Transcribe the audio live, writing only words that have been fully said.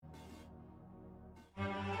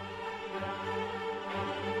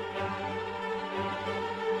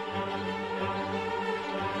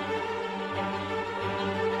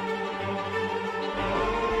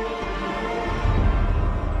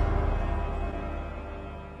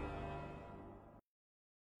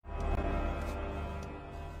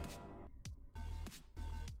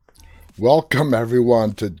Welcome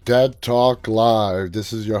everyone to Dead Talk Live.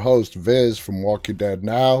 This is your host Viz from Walking Dead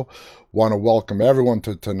Now. Want to welcome everyone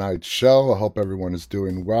to tonight's show. I hope everyone is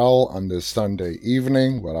doing well on this Sunday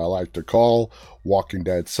evening, what I like to call Walking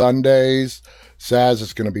Dead Sundays. Saz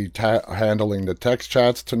is going to be handling the text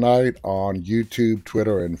chats tonight on YouTube,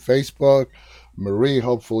 Twitter, and Facebook. Marie,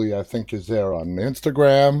 hopefully, I think is there on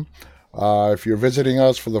Instagram. If you're visiting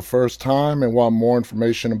us for the first time and want more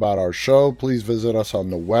information about our show, please visit us on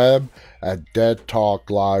the web at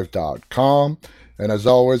deadtalklive.com. And as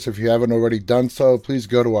always, if you haven't already done so, please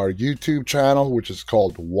go to our YouTube channel, which is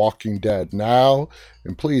called Walking Dead Now.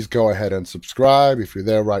 And please go ahead and subscribe. If you're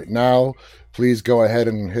there right now, please go ahead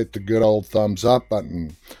and hit the good old thumbs up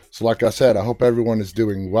button. So like I said, I hope everyone is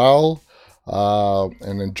doing well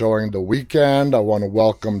and enjoying the weekend. I want to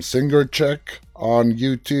welcome Singer Chick on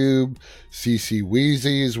YouTube. CC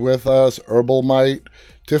Wheezy is with us. Herbal Mite.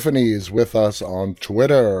 Tiffany is with us on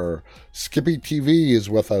Twitter. Skippy TV is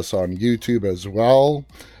with us on YouTube as well.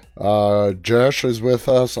 Josh is with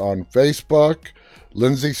us on Facebook.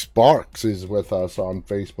 Lindsay Sparks is with us on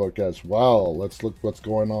Facebook as well. Let's look what's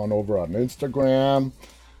going on over on Instagram.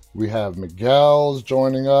 We have Miguel's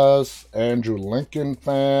joining us. Andrew Lincoln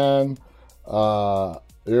fan.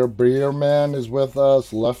 Air Beer Man is with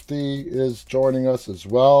us. Lefty is joining us as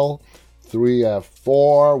well.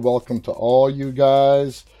 3F4, welcome to all you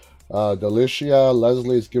guys. Delicia,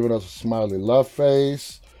 Leslie is giving us a smiley love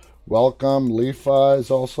face. Welcome. Lefa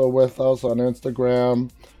is also with us on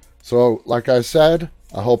Instagram. So, like I said,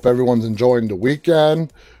 I hope everyone's enjoying the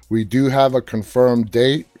weekend. We do have a confirmed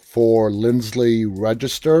date for Lindsley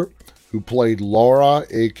Register, who played Laura,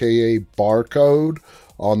 aka Barcode,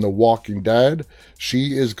 on The Walking Dead.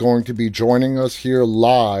 She is going to be joining us here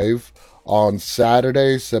live on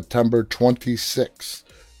Saturday, September 26th.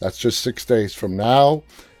 That's just 6 days from now.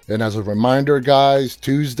 And as a reminder, guys,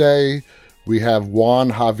 Tuesday we have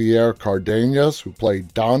Juan Javier Cardenas, who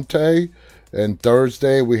played Dante. And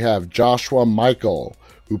Thursday we have Joshua Michael,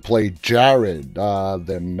 who played Jared.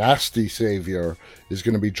 The Nasty Savior is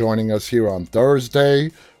going to be joining us here on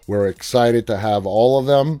Thursday. We're excited to have all of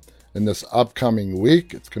them in this upcoming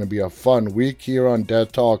week. It's going to be a fun week here on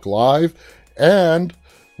Dead Talk Live. And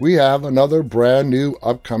we have another brand new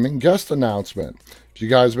upcoming guest announcement. If you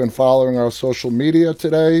guys have been following our social media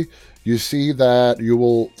today, you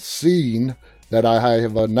will seen that I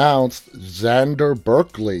have announced Xander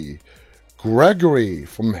Berkeley, Gregory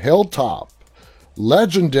from Hilltop.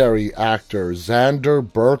 Legendary actor Xander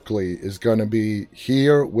Berkeley is going to be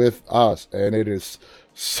here with us, and it is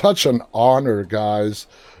such an honor, guys.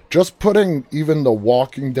 Just putting even The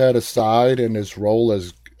Walking Dead aside in his role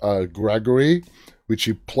as Gregory, which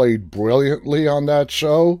he played brilliantly on that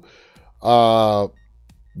show,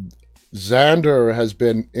 Xander has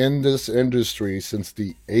been in this industry since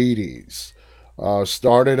the 80s.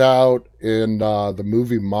 Started out in the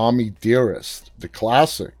movie Mommy Dearest, the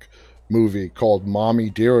classic movie called Mommy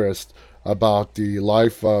Dearest about the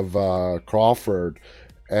life of Crawford.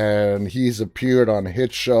 And he's appeared on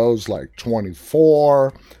hit shows like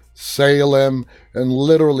 24, Salem, and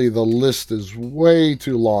literally the list is way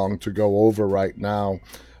too long to go over right now.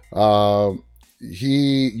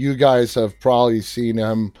 You guys have probably seen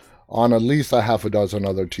him on at least a half a dozen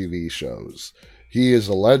other TV shows. He is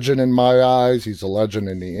a legend in my eyes. He's a legend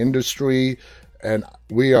in the industry, and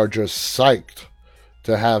we are just psyched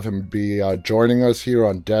to have him be joining us here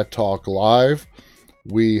on Dead Talk Live.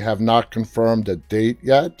 We have not confirmed a date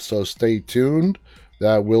yet, so stay tuned.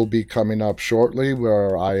 That will be coming up shortly,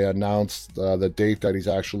 where I announced the date that he's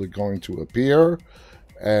actually going to appear.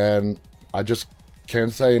 And I just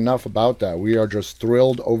can't say enough about that. We are just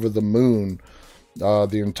thrilled over the moon.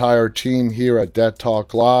 The entire team here at Dead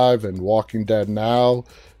Talk Live and Walking Dead Now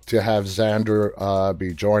to have Xander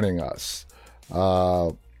be joining us.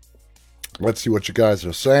 Let's see what you guys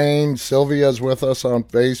are saying. Sylvia's with us on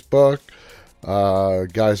Facebook.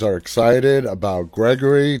 Guys are excited about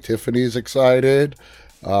Gregory. Tiffany's excited.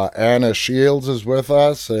 Anna Shields is with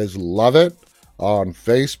us, says love it on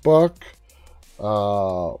Facebook.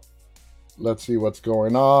 Let's see what's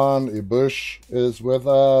going on. Ibush is with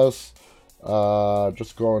us.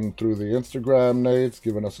 Just going through the Instagram, Nate's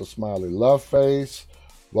giving us a smiley love face.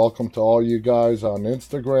 Welcome to all you guys on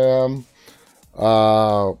Instagram.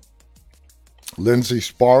 Lindsay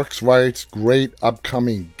Sparks writes, great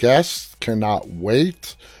upcoming guests, cannot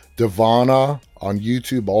wait. Devana on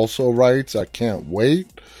YouTube also writes, I can't wait.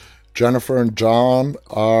 Jennifer and John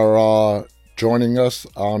are joining us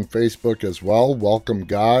on Facebook as well. Welcome,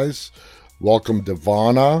 guys. Welcome,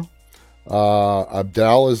 Devana.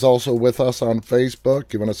 Abdel is also with us on Facebook,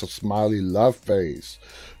 giving us a smiley love face.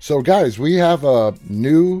 So, guys, we have a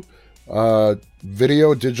new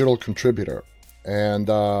video digital contributor. And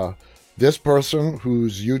this person,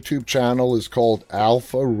 whose YouTube channel is called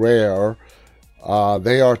Alpha Rare,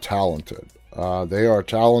 they are talented. They are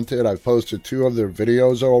talented. I've posted 2 of their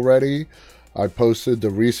videos already. I posted the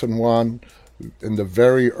recent one in the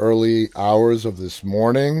very early hours of this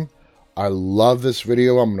morning. I love this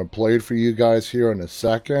video. I'm going to play it for you guys here in a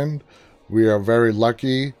second. We are very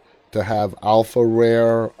lucky to have Alpha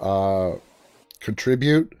Rare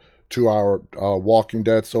contribute to our Walking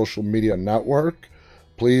Dead social media network.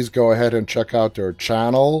 Please go ahead and check out their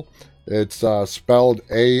channel. It's spelled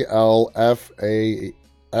ALFARARE.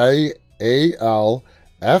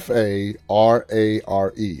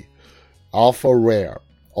 Alpha Rare.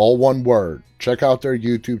 All one word. Check out their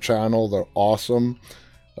YouTube channel. They're awesome.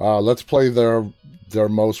 Let's play their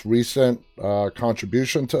most recent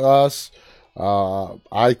contribution to us.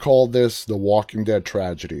 I call this The Walking Dead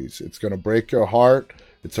Tragedies. It's going to break your heart.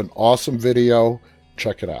 It's an awesome video.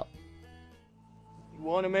 Check it out. You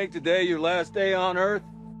want to make today your last day on Earth?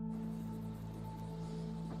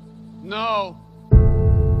 No,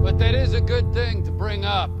 but that is a good thing to bring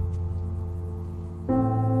up.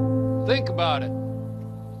 Think about it.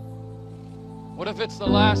 What if it's the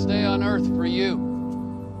last day on Earth for you?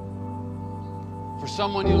 For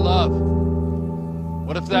someone you love?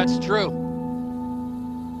 What if that's true?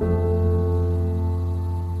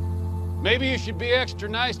 Maybe you should be extra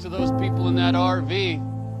nice to those people in that RV,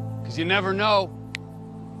 because you never know.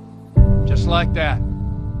 Just like that.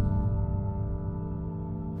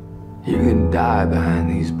 You can die behind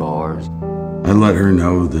these bars. I let her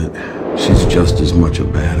know that she's just as much a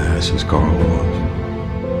badass as Carl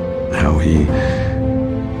was. How he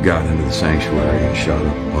got into the sanctuary and shot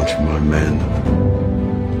up a bunch of my men.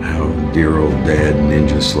 How dear old dad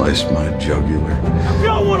ninja sliced my jugular. If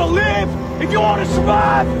y'all want to live, if you want to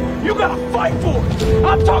survive, you gotta fight for it.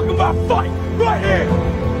 I'm talking about fight right here.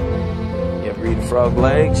 You ever eat frog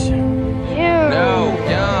legs? No,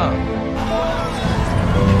 yum.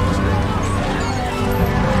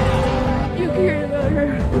 You cared about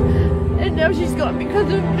her, and now she's gone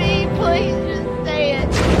because of me. Please just say it.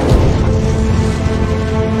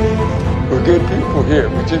 We're good people here.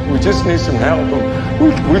 We just need some help.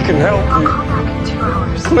 We can help you. I'll come back in 2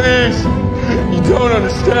 hours. Please. You don't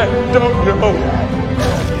understand. You don't know.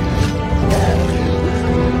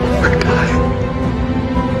 We're dying.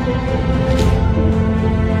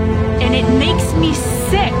 And it makes me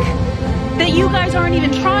sick that you guys aren't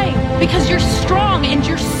even trying, because you're strong and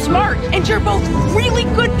you're smart and you're both really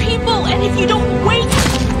good people, and if you don't wait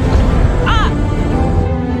up.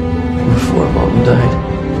 Before Mom died,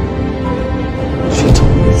 she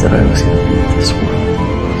told me that I was gonna beat this world.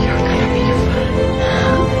 You're gonna be fine.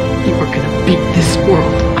 You are gonna beat this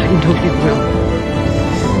world. I know you will.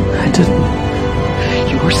 I didn't.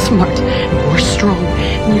 You are smart, and you are strong,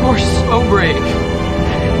 and you are so brave.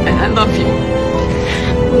 And I love you. I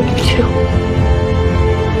love you too.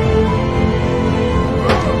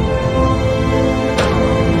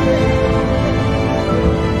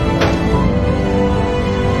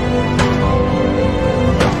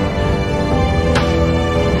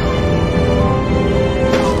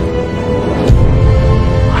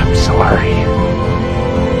 I'm sorry.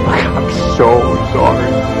 I'm so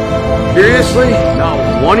sorry. Seriously? Not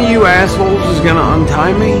one of you assholes is gonna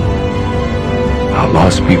untie me? I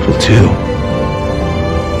lost people too.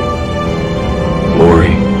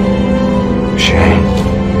 Lori, Shane,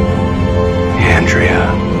 Andrea,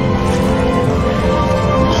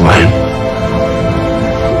 Glenn.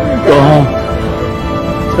 Go home.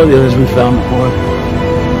 Tell the others we found the boy.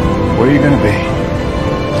 Where are you gonna be?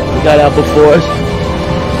 We got out before us.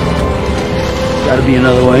 Gotta be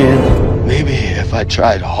another way in. Maybe if I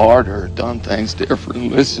tried harder, done things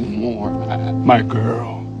different, listened more. My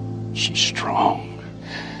girl, she's strong.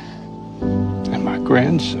 And my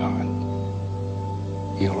grandson,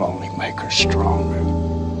 he'll only make her stronger.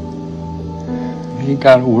 You ain't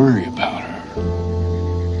gotta worry about her.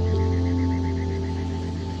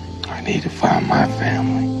 I need to find my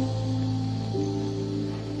family.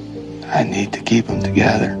 I need to keep them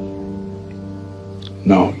together.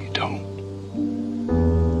 No, you don't.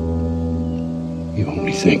 You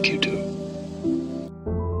only think you do.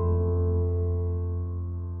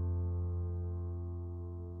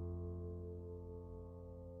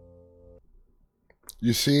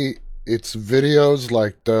 You see, it's videos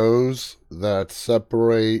like those that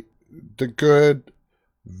separate the good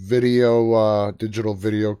digital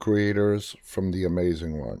video creators from the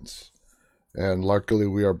amazing ones. And luckily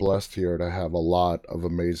we are blessed here to have a lot of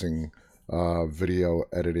amazing video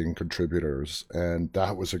editing contributors. And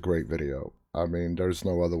that was a great video. I mean, there's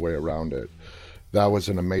no other way around it. That was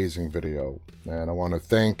an amazing video. And I want to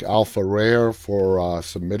thank Alpha Rare for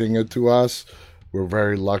submitting it to us. We're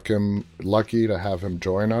very lucky to have him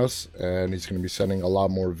join us. And he's going to be sending a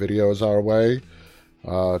lot more videos our way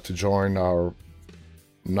to join our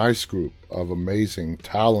nice group of amazing,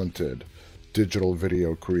 talented digital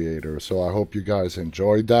video creators. So I hope you guys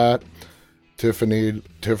enjoyed that.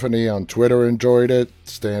 Tiffany on Twitter enjoyed it.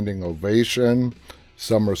 Standing ovation.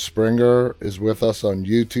 Summer Springer is with us on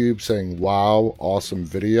YouTube saying, wow, awesome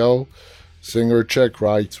video. Singer Chick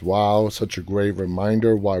writes, wow, such a great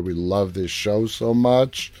reminder why we love this show so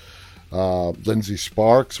much. Lindsay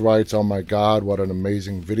Sparks writes, oh my God, what an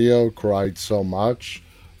amazing video. Cried so much.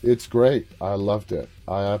 It's great. I loved it.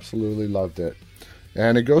 I absolutely loved it.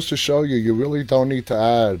 And it goes to show you, you really don't need to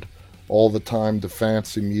add all the time the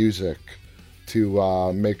fancy music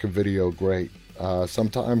to make a video great.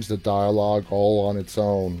 Sometimes the dialogue all on its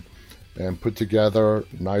own and put together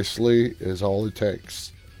nicely is all it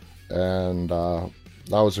takes. And that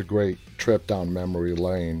was a great trip down memory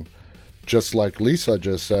lane. Just like Lisa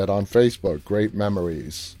just said on Facebook, great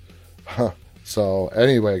memories. So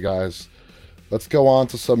anyway, guys, let's go on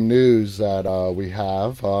to some news that we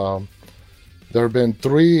have. There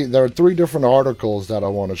are three different articles that I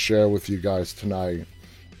want to share with you guys tonight.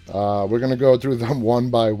 We're going to go through them one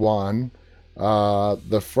by one.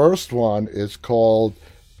 The first one is called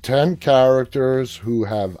 10 Characters Who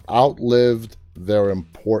Have Outlived Their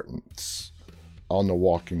Importance on The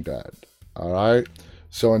Walking Dead. Alright?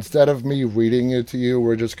 So instead of me reading it to you,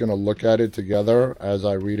 we're just going to look at it together as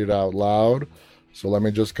I read it out loud. So let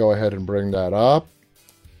me just go ahead and bring that up.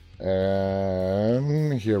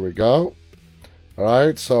 And here we go.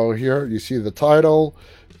 Alright, so here you see the title,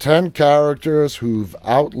 10 Characters Who've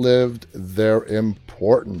Outlived Their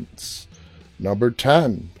Importance. Number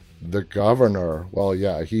 10, the Governor. Well,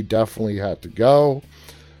 yeah, he definitely had to go.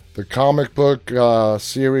 The comic book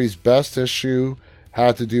series best issue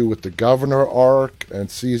had to do with the Governor arc,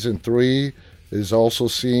 and season 3 is also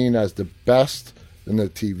seen as the best in the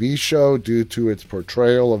TV show due to its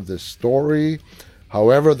portrayal of this story.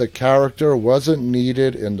 However, the character wasn't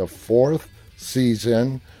needed in the 4th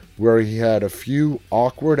season, where he had a few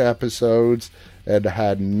awkward episodes and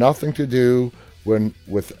had nothing to do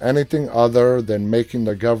with anything other than making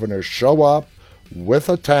the Governor show up with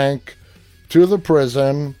a tank to the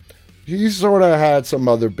prison. He sort of had some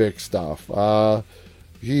other big stuff.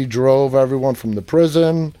 He drove everyone from the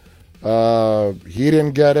prison. He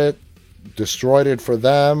didn't get it. Destroyed it for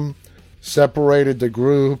them. Separated the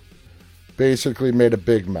group. Basically made a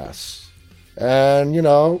big mess. And, you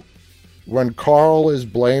know, when Carl is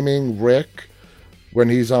blaming Rick when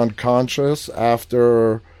he's unconscious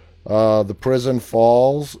after the prison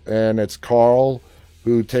falls, and it's Carl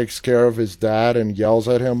who takes care of his dad and yells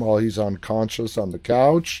at him while he's unconscious on the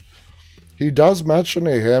couch, he does mention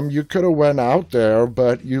to him, you could have went out there,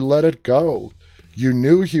 but you let it go. You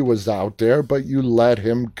knew he was out there, but you let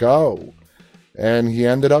him go. And he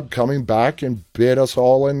ended up coming back and bit us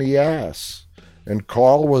all in the ass. And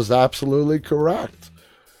Carl was absolutely correct.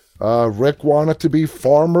 Rick wanted to be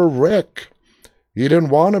Farmer Rick. He didn't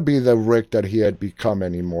want to be the Rick that he had become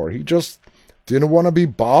anymore. He just didn't want to be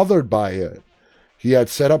bothered by it. He had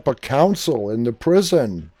set up a council in the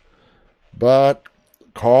prison. But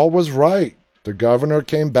Carl was right. The Governor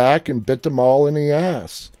came back and bit them all in the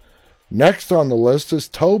ass. Next on the list is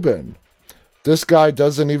Tobin. This guy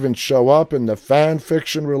doesn't even show up in the fan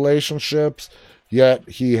fiction relationships, yet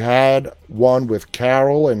he had one with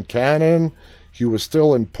Carol and Cannon. He was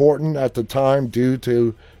still important at the time due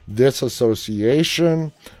to this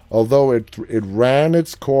association, although it ran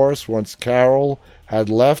its course once Carol had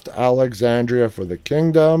left Alexandria for the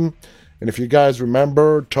Kingdom. And if you guys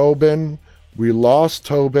remember Tobin, we lost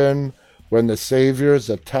Tobin when the Saviors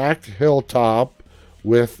attacked Hilltop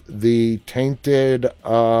with the tainted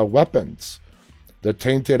weapons, the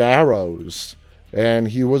tainted arrows, and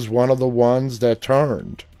he was one of the ones that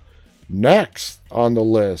turned. Next on the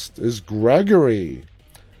list is Gregory.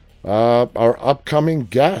 Our upcoming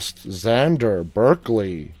guest, Xander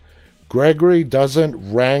Berkeley. Gregory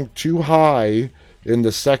doesn't rank too high in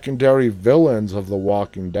the secondary villains of The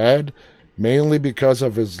Walking Dead, mainly because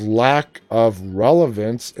of his lack of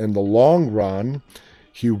relevance in the long run.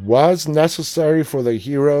 He was necessary for the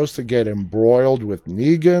heroes to get embroiled with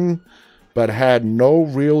Negan, but had no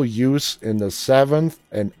real use in the 7th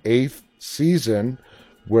and 8th season,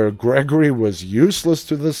 where Gregory was useless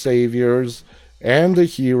to the Saviors and the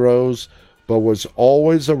heroes, but was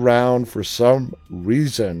always around for some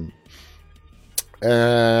reason.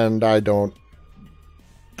 And I definitely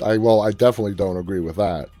don't agree with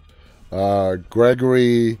that.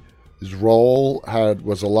 Gregory's role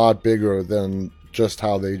was a lot bigger than just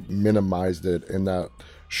how they minimized it in that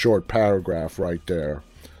short paragraph right there.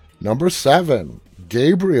 Number 7,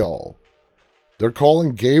 Gabriel. They're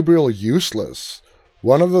calling Gabriel useless.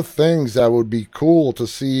 One of the things that would be cool to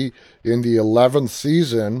see in the 11th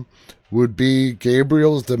season would be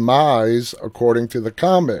Gabriel's demise according to the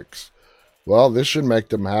comics. Well, this should make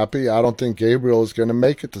them happy. I don't think Gabriel is going to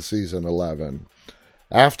make it to season 11.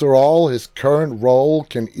 After all, his current role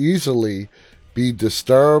can easily be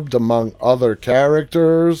disturbed among other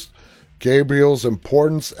characters. Gabriel's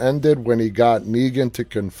importance ended when he got Negan to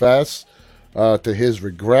confess to his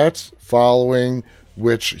regrets, following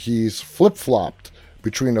which he's flip-flopped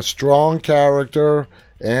between a strong character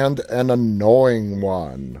and an annoying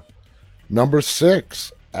one. Number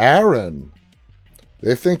 6, Aaron.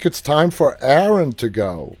 They think it's time for Aaron to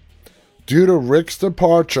go. Due to Rick's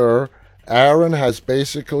departure, Aaron has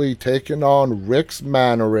basically taken on Rick's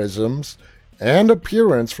mannerisms and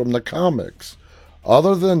appearance from the comics.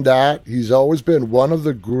 Other than that, he's always been one of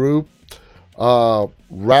the group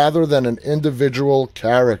rather than an individual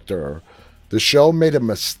character. The show made a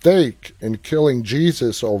mistake in killing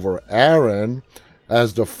Jesus over Aaron,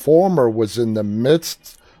 as the former was in the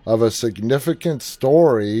midst of a significant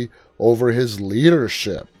story over his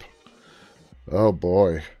leadership. Oh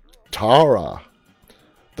boy. Tara.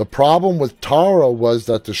 The problem with Tara was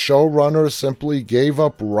that the showrunner simply gave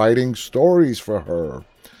up writing stories for her.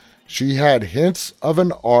 She had hints of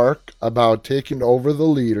an arc about taking over the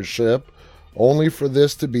leadership, only for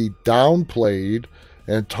this to be downplayed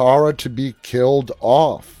and Tara to be killed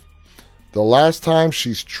off. The last time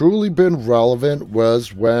she's truly been relevant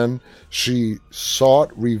was when she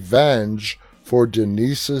sought revenge for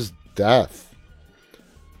Denise's death.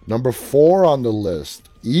 Number 4 on the list,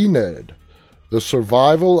 Enid. The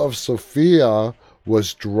survival of Sophia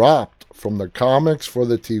was dropped from the comics for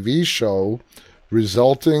the TV show,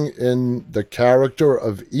 resulting in the character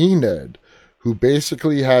of Enid, who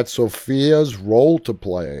basically had Sophia's role to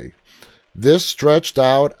play. This stretched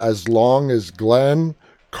out as long as Glenn,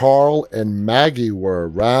 Carl, and Maggie were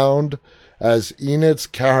around, as Enid's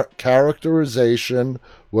characterization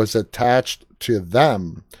was attached to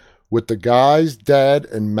them. With the guys dead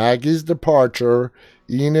and Maggie's departure,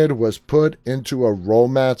 Enid was put into a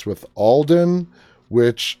romance with Alden,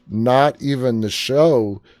 which not even the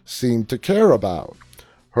show seemed to care about.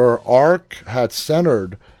 Her arc had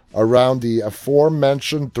centered around the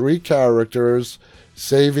aforementioned 3 characters,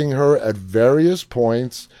 saving her at various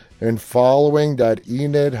points and following that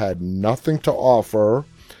Enid had nothing to offer,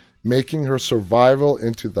 making her survival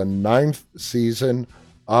into the 9th season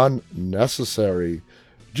unnecessary.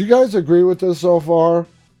 Do you guys agree with this so far?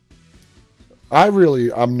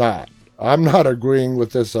 I'm not. I'm not agreeing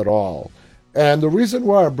with this at all. And the reason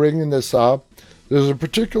why I'm bringing this up, there's a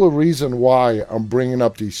particular reason why I'm bringing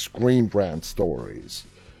up these Screen Rant stories.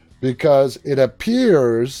 Because it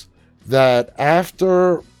appears that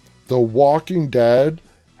after The Walking Dead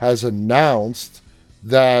has announced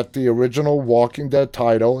that the original Walking Dead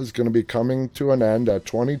title is going to be coming to an end at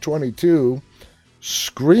 2022,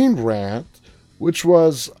 Screen Rant, which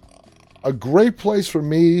was a great place for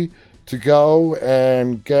me to go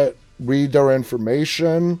and read their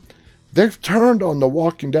information, they've turned on The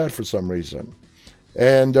Walking Dead for some reason.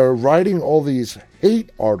 And they're writing all these hate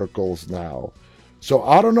articles now. So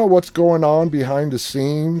I don't know what's going on behind the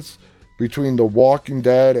scenes between The Walking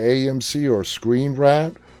Dead, AMC, or Screen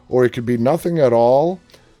Rant, or it could be nothing at all,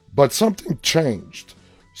 but something changed.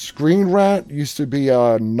 Screen Rant used to be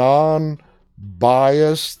a non-biased,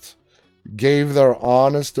 gave their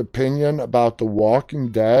honest opinion about The Walking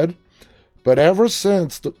Dead, but ever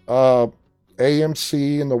since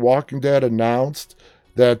AMC and The Walking Dead announced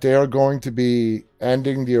that they are going to be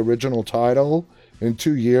ending the original title in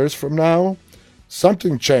 2 years from now,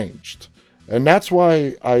 something changed. And that's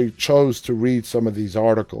why I chose to read some of these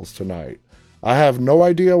articles tonight. I have no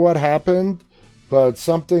idea what happened, but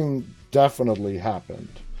something definitely happened.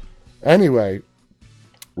 Anyway,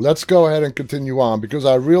 let's go ahead and continue on, because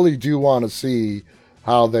I really do want to see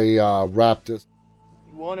how they wrap this.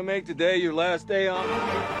 You want to make today your last day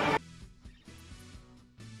on?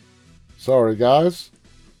 Sorry, guys.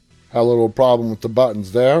 Had a little problem with the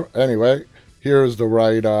buttons there. Anyway, here's the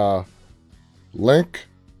right link.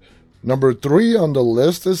 Number 3 on the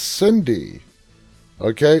list is Cindy.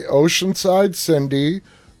 Okay, Oceanside Cindy,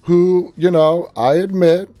 who, I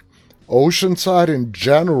admit, Oceanside in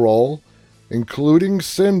general, including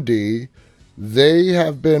Cindy, they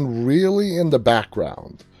have been really in the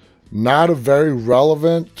background. Not very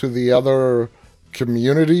relevant to the other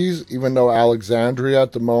communities, even though Alexandria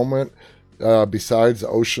at the moment, besides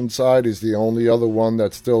Oceanside, is the only other one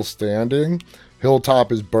that's still standing.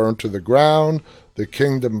 Hilltop is burned to the ground. the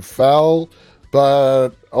kingdom fell, but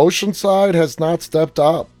Oceanside has not stepped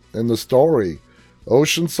up in the story.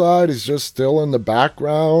 Oceanside is just still in the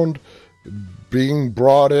background, being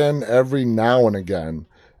brought in every now and again.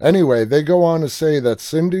 Anyway, they go on to say that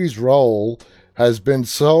Cindy's role has been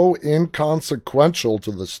so inconsequential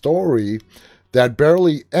to the story that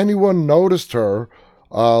barely anyone noticed her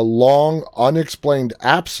long unexplained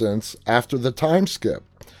absence after the time skip.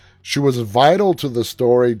 She was vital to the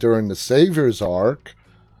story during the Saviors arc,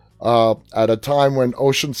 at a time when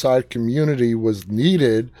Oceanside community was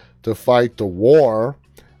needed to fight the war.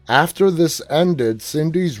 After this ended,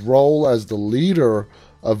 Cindy's role as the leader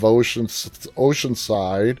of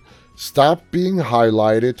Oceanside stopped being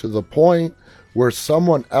highlighted to the point where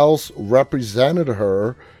someone else represented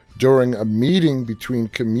her during a meeting between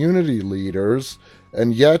community leaders,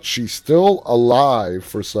 and yet she's still alive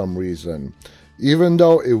for some reason, even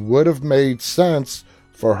though it would have made sense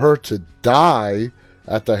for her to die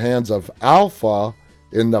at the hands of Alpha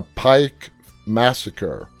in the Pike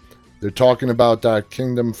Massacre. They're talking about that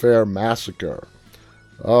Kingdom Fair massacre.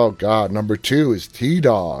 Oh God, number 2 is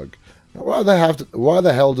T-Dog. Why the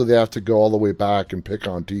hell do they have to go all the way back and pick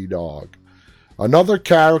on T-Dog? Another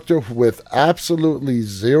character with absolutely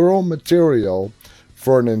zero material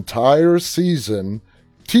for an entire season,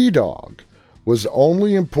 T-Dog was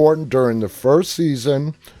only important during the first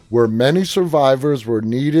season, where many survivors were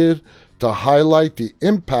needed to highlight the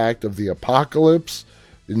impact of the apocalypse.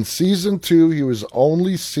 In season 2, he was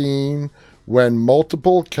only seen when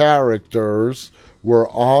multiple characters were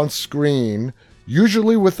on screen,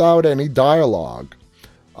 usually without any dialogue.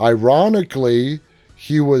 Ironically,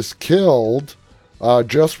 he was killed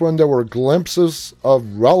just when there were glimpses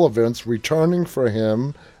of relevance returning for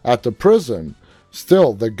him at the prison.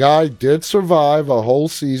 Still, the guy did survive a whole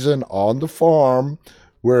season on the farm,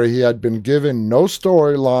 where he had been given no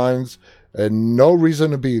storylines and no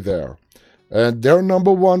reason to be there. And their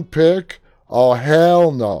number 1 pick, oh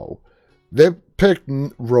hell no, they picked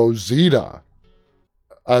Rosita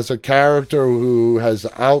as a character who has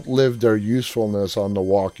outlived their usefulness on The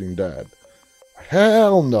Walking Dead.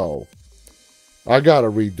 Hell no. I gotta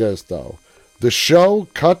read this though. The show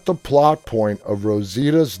cut the plot point of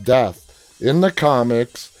Rosita's death in the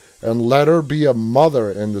comics and let her be a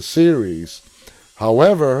mother in the series.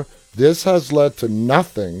 However, this has led to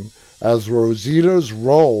nothing, as Rosita's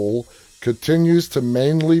role continues to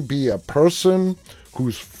mainly be a person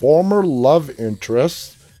whose former love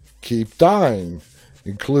interests keep dying,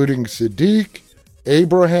 including Siddiq,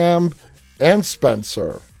 Abraham, and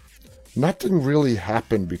Spencer. Nothing really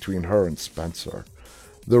happened between her and Spencer.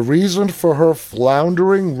 The reason for her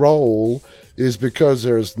floundering role is because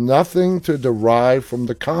there's nothing to derive from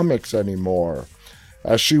the comics anymore,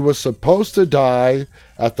 as she was supposed to die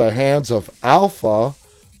at the hands of Alpha,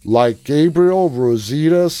 like Gabriel.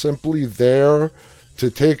 Rosita simply there to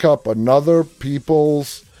take up another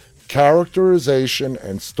people's characterization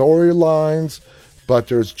and storylines, but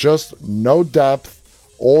there's just no depth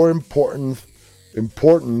or importance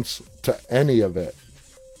to any of it.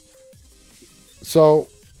 So,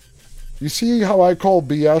 you see how I call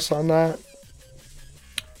BS on that?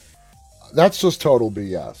 That's just total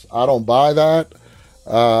BS. I don't buy that.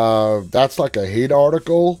 That's like a hate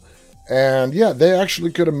article. And yeah, they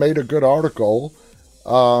actually could have made a good article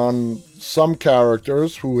on some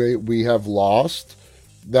characters who we have lost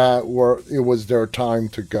it was their time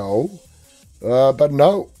to go. But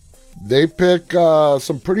no, they pick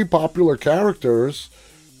some pretty popular characters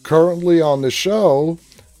currently on the show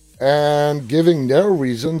and giving their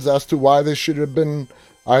reasons as to why they should have been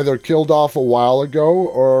either killed off a while ago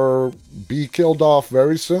or be killed off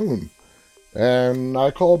very soon. And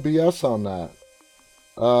I call BS on that.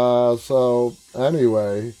 So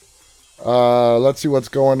anyway, let's see what's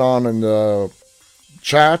going on in the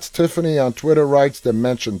chats. Tiffany on Twitter writes to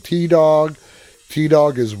mention T-Dog.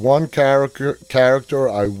 T-Dog is one character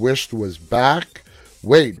I wished was back.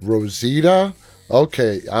 Wait, Rosita?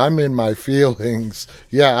 Okay, I'm in my feelings.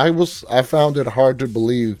 Yeah, I found it hard to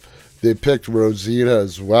believe they picked Rosita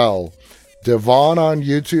as well. Devon on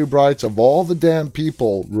YouTube writes, of all the damn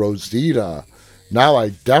people, Rosita. Now I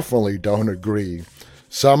definitely don't agree.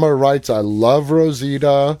 Summer writes, I love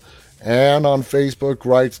Rosita. Ann on Facebook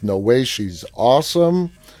writes, no way, she's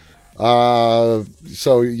awesome.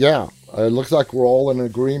 So yeah, it looks like we're all in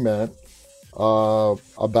agreement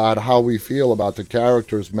about how we feel about the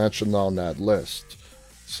characters mentioned on that list.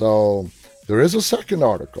 So there is a second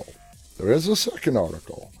article. I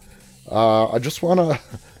just want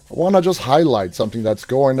to just highlight something that's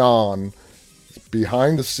going on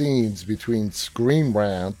behind the scenes between Screen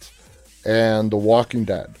Rant and The Walking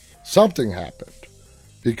Dead. Something happened.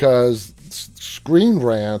 because Screen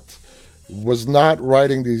Rant was not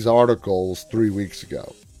writing these articles 3 weeks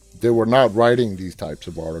ago. They were not writing these types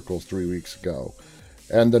of articles 3 weeks ago.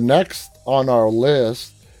 And the next on our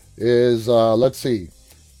list is, let's see,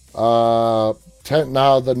 now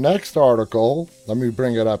the next article, let me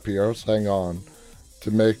bring it up here, so hang on,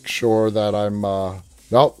 to make sure that I'm,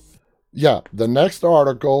 the next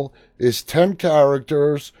article is 10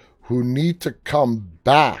 characters who need to come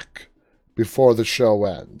back before the show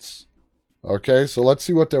ends. Okay, so let's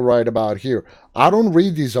see what they write about here. I don't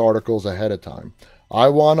read these articles ahead of time. I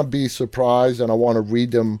want to be surprised, and I want to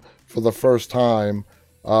read them for the first time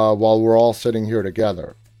while we're all sitting here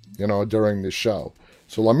together, during the show.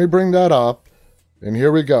 So let me bring that up, and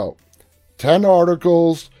here we go. 10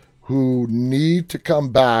 articles who need to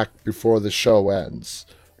come back before the show ends.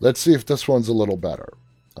 Let's see if this one's a little better.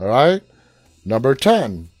 All right? Number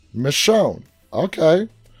 10, Michonne. Okay.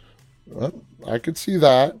 I could see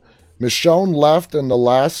that. Michonne left in the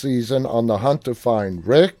last season on the hunt to find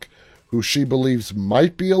Rick, who she believes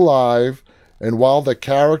might be alive, and while the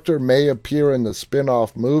character may appear in the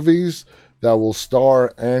spin-off movies that will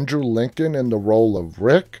star Andrew Lincoln in the role of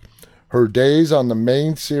Rick, her days on the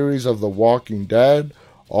main series of The Walking Dead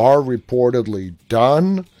are reportedly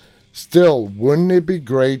done. Still, wouldn't it be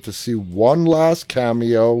great to see one last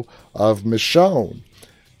cameo of Michonne?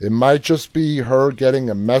 It might just be her getting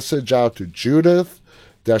a message out to Judith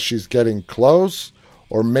that she's getting close,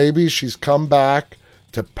 or maybe she's come back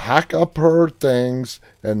to pack up her things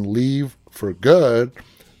and leave for good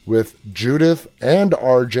with Judith and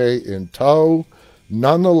RJ in tow.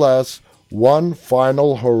 Nonetheless, one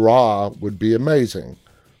final hurrah would be amazing.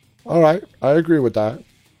 All right, I agree with that.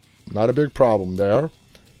 Not a big problem there.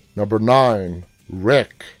 Number 9,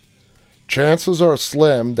 Rick. Chances are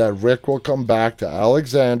slim that Rick will come back to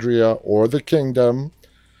Alexandria or the Kingdom,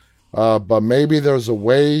 but maybe there's a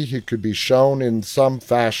way he could be shown in some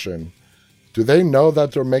fashion. Do they know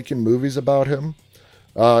that they're making movies about him?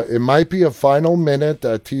 It might be a final minute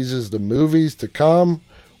that teases the movies to come,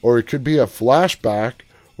 or it could be a flashback,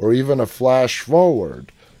 or even a flash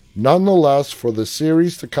forward. Nonetheless, for the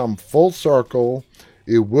series to come full circle,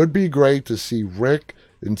 it would be great to see Rick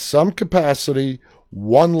in some capacity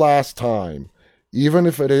one last time, even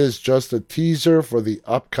if it is just a teaser for the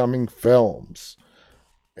upcoming films.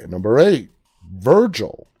 And number 8,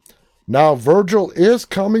 Virgil. Now, Virgil is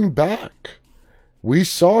coming back. We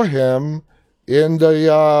saw him in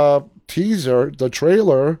the teaser, the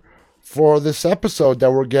trailer for this episode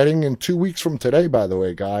that we're getting in 2 weeks from today, by the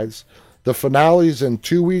way, guys. The finale is in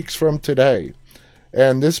 2 weeks from today.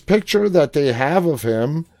 And this picture that they have of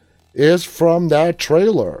him is from that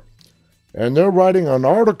trailer. And they're writing an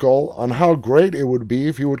article on how great it would be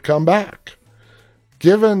if he would come back.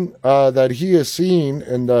 Given that he is seen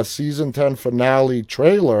in the season 10 finale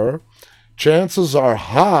trailer, chances are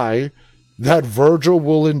high that Virgil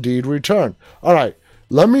will indeed return. All right,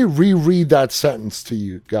 let me reread that sentence to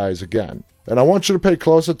you guys again. And I want you to pay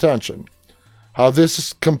close attention. How this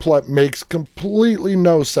is makes completely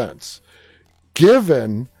no sense.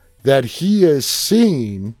 Given that he is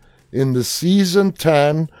seen in the season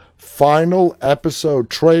 10 final episode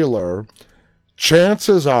trailer,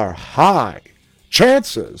 chances are high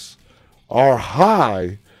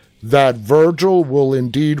that Virgil will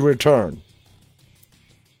indeed return.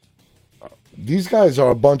 These guys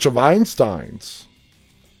are a bunch of Einsteins.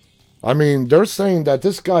 I mean, they're saying that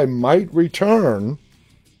this guy might return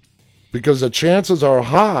because the chances are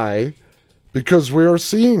high because we are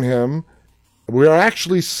seeing him. We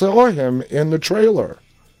actually saw him in the trailer.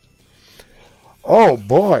 Oh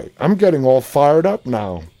boy, I'm getting all fired up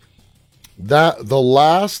now. That the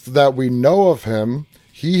last that we know of him,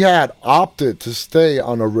 he had opted to stay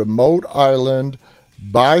on a remote island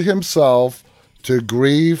by himself to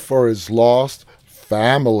grieve for his lost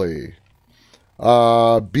family.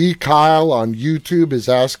 B. Kyle on YouTube is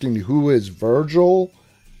asking, who is Virgil?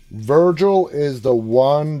 Virgil is the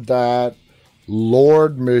one that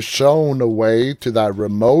lured Michonne away to that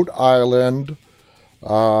remote island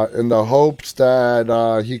in the hopes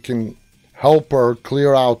that he can help her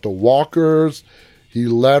clear out the walkers. He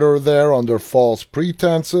led her there under false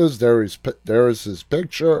pretenses. There is his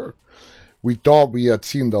picture. We thought we had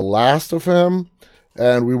seen the last of him,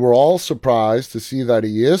 and we were all surprised to see that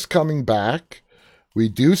he is coming back. We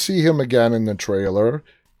do see him again in the trailer.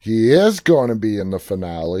 He is going to be in the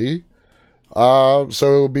finale. So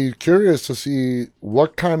it'll be curious to see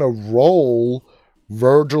what kind of role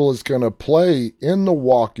Virgil is going to play in The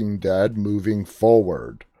Walking Dead moving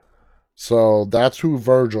forward. So that's who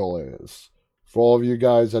Virgil is. For all of you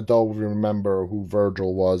guys that don't remember who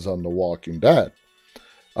Virgil was on The Walking Dead.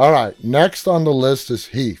 All right, next on the list is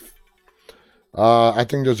Heath. I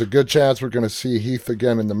think there's a good chance we're going to see Heath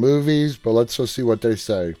again in the movies, but let's just see what they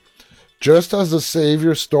say. Just as the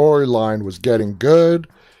Savior storyline was getting good,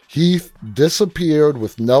 Heath disappeared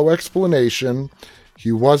with no explanation.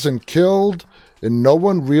 He wasn't killed, and no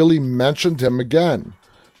one really mentioned him again.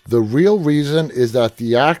 The real reason is that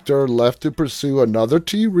the actor left to pursue another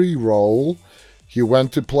TV role. He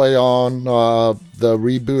went to play on the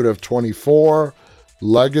reboot of 24,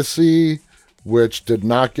 Legacy, which did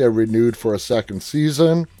not get renewed for a second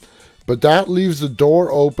season. But that leaves the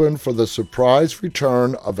door open for the surprise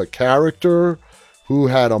return of a character who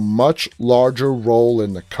had a much larger role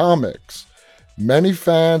in the comics. Many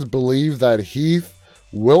fans believe that Heath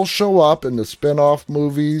will show up in the spin-off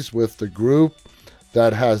movies with the group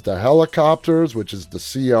that has the helicopters, which is the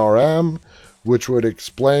CRM, which would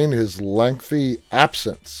explain his lengthy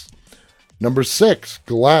absence. Number 6,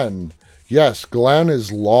 Glenn. Yes, Glenn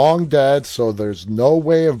is long dead, so there's no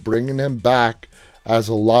way of bringing him back as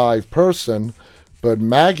a live person, but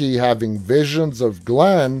Maggie having visions of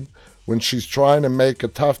Glenn when she's trying to make a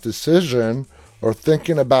tough decision or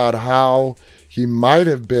thinking about how he might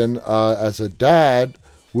have been as a dad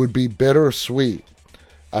would be bittersweet.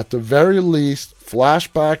 At the very least,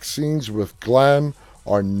 flashback scenes with Glenn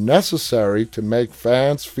are necessary to make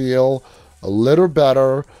fans feel a little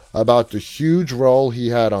better about the huge role he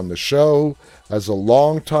had on the show as a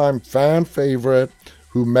longtime fan favorite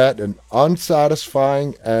who met an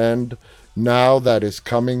unsatisfying end now that is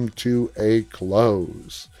coming to a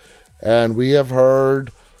close. And we have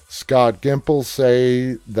heard Scott Gimple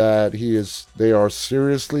say that they are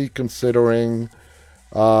seriously considering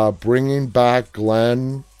bringing back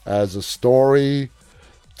Glenn as a story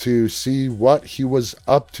to see what he was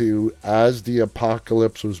up to as the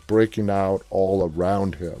apocalypse was breaking out all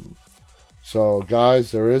around him. So,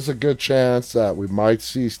 guys, there is a good chance that we might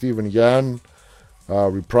see Steven Yeun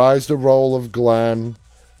reprise the role of Glenn,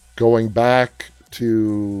 going back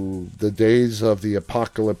to the days of the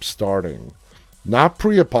apocalypse starting. Not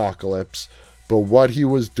pre-apocalypse, but what he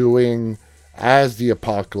was doing as the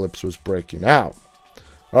apocalypse was breaking out.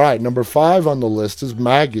 All right, number 5 on the list is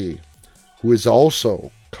Maggie, who is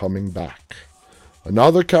also coming back.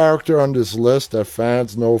 Another character on this list that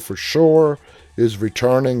fans know for sure is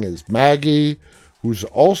returning is Maggie, who's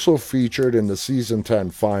also featured in the season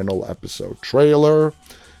 10 final episode trailer.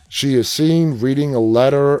 She is seen reading a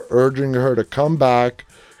letter urging her to come back,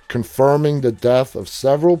 confirming the death of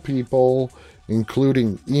several people,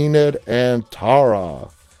 including Enid and Tara.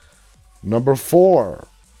 Number 4,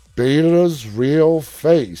 Beta's real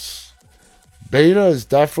face. Beta is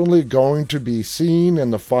definitely going to be seen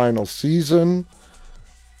in the final season.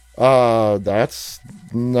 That's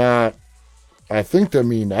not, I think they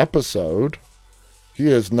mean episode. He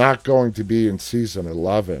is not going to be in season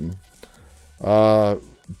 11.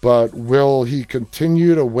 But will he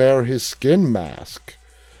continue to wear his skin mask?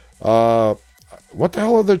 What the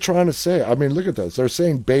hell are they trying to say? I mean, look at this. They're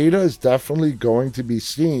saying Beta is definitely going to be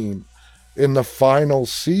seen in the final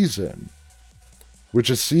season, which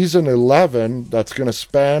is season 11. That's going to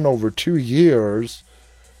span over 2 years.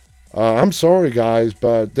 I'm sorry, guys,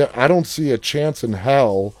 but I don't see a chance in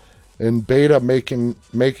hell in Beta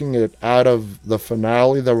making it out of the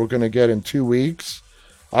finale that we're going to get in 2 weeks.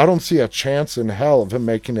 I don't see a chance in hell of him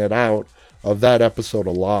making it out of that episode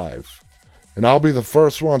alive. And I'll be the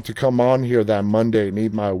first one to come on here that Monday and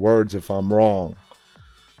eat my words if I'm wrong.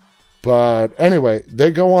 But anyway,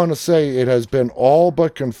 they go on to say it has been all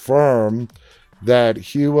but confirmed that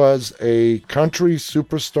he was a country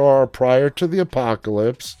superstar prior to the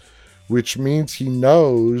apocalypse, which means he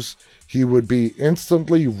knows he would be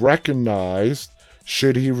instantly recognized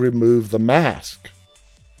should he remove the mask.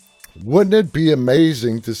 Wouldn't it be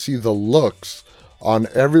amazing to see the looks on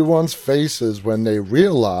everyone's faces when they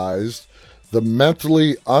realized the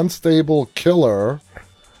mentally unstable killer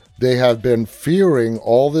they have been fearing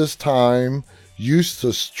all this time used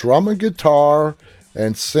to strum a guitar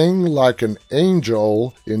and sing like an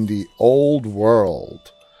angel in the old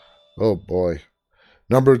world? Oh boy.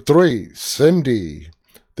 Number 3, Cindy.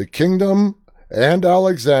 The Kingdom and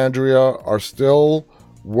Alexandria are still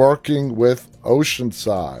working with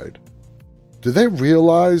Oceanside. Do they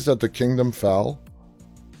realize that the Kingdom fell?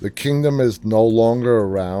 The Kingdom is no longer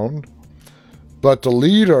around? But the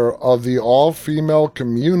leader of the all-female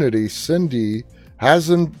community, Cindy,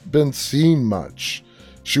 hasn't been seen much.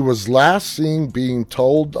 She was last seen being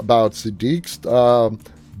told about Siddiq's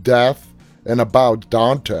death and about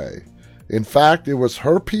Dante. In fact, it was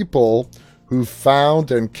her people who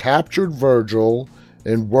found and captured Virgil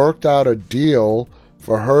and worked out a deal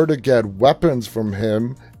for her to get weapons from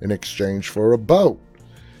him in exchange for a boat.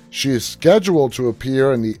 She is scheduled to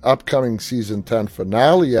appear in the upcoming season 10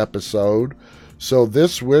 finale episode, so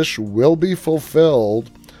this wish will be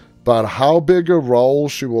fulfilled, but how big a role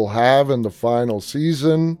she will have in the final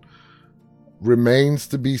season remains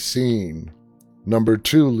to be seen. Number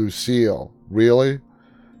 2, Lucille. Really?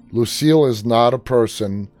 Lucille is not a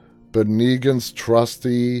person, but Negan's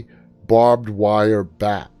trusty barbed wire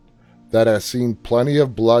bat that has seen plenty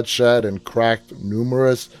of bloodshed and cracked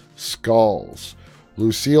numerous skulls.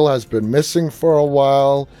 Lucille has been missing for a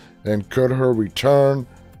while, and could her return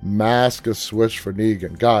mask a switch for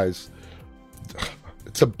Negan? Guys,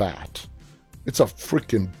 it's a bat. It's a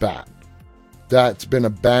freaking bat that's been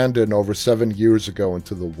abandoned over 7 years ago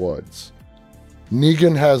into the woods.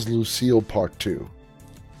 Negan has Lucille Part 2.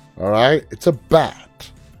 Alright? It's a bat.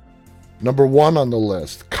 Number 1 on the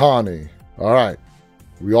list, Connie. Alright.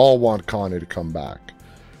 We all want Connie to come back.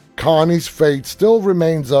 Connie's fate still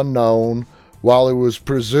remains unknown. While it was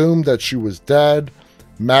presumed that she was dead,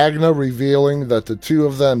 Magna revealing that the two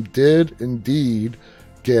of them did indeed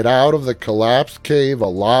get out of the collapsed cave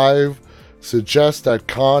alive suggests that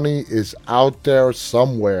Connie is out there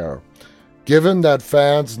somewhere. Given that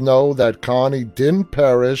fans know that Connie didn't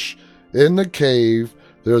perish in the cave,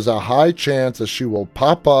 there's a high chance that she will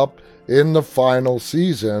pop up in the final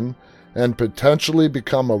season and potentially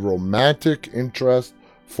become a romantic interest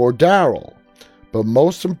for Daryl. But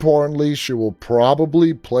most importantly, she will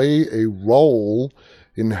probably play a role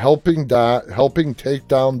in helping take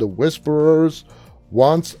down the Whisperers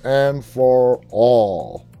once and for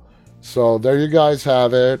all. So there you guys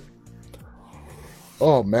have it.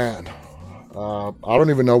 Oh man, I don't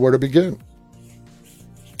even know where to begin.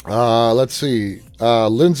 Let's see.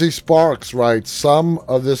 Lindsay Sparks writes, some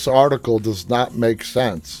of this article does not make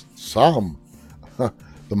sense. Some. The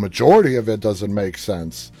majority of it doesn't make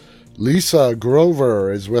sense. Lisa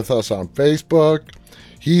Grover is with us on Facebook.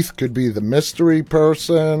 Heath could be the mystery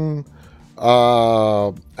person.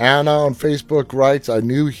 Anna on Facebook writes, I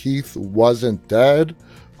knew Heath wasn't dead.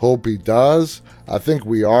 Hope he does. I think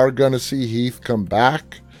we are going to see Heath come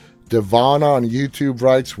back. Devana on YouTube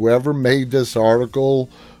writes, whoever made this article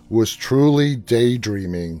was truly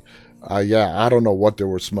daydreaming. Yeah, I don't know what they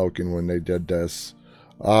were smoking when they did this.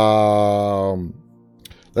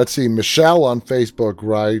 Let's see. Michelle on Facebook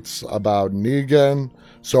writes about Negan.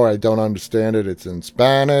 Sorry, I don't understand it. It's in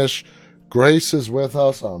Spanish. Grace is with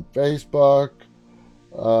us on Facebook.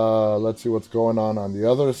 Let's see what's going on the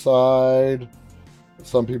other side.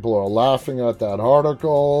 Some people are laughing at that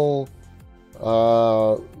article.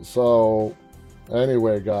 So,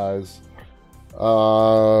 anyway, guys.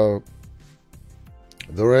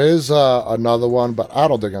 There is another one, but I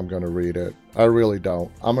don't think I'm going to read it. I really don't.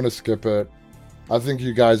 I'm going to skip it. I think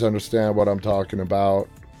you guys understand what I'm talking about,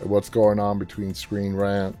 what's going on between Screen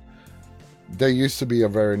Rant. They used to be a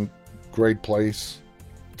very great place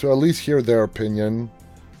to at least hear their opinion,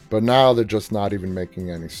 but now they're just not even making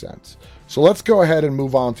any sense. So let's go ahead and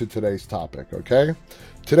move on to today's topic, okay?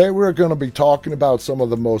 Today we're going to be talking about some of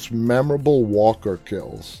the most memorable Walker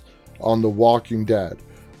kills on The Walking Dead.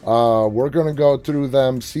 We're going to go through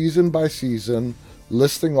them season by season,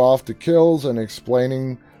 listing off the kills and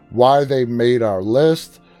explaining why they made our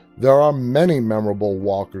list. There are many memorable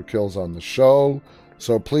Walker kills on the show,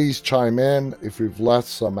 so please chime in if you've left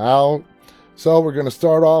some out. So we're going to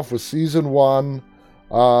start off with season 1,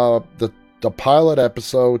 the pilot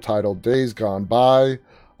episode titled Days Gone By.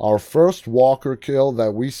 Our first Walker kill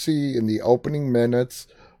that we see in the opening minutes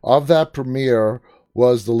of that premiere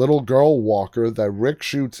was the little girl Walker that Rick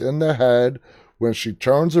shoots in the head when she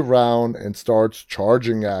turns around and starts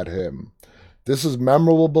charging at him. This is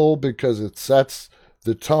memorable because it sets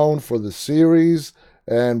the tone for the series,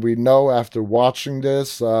 and we know after watching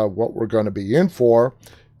this what we're going to be in for,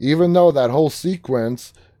 even though that whole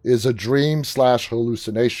sequence is a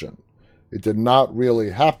dream/hallucination. It did not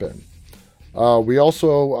really happen. We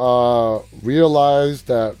also realized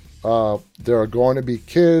that there are going to be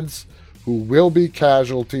kids who will be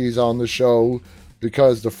casualties on the show,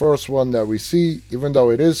 because the first one that we see, even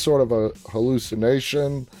though it is sort of a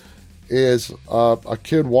hallucination, is a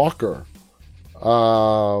kid Walker.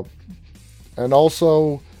 And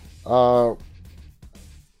also,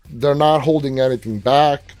 they're not holding anything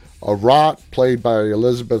back. A rot, played by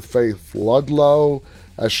Elizabeth Faith Ludlow,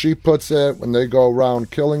 as she puts it, when they go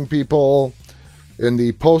around killing people. In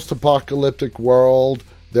the post-apocalyptic world,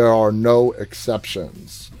 there are no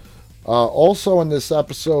exceptions. Also in this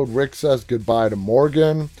episode, Rick says goodbye to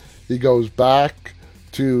Morgan. He goes back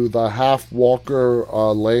to the half-walker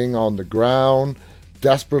laying on the ground,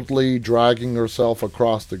 desperately dragging herself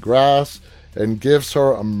across the grass, and gives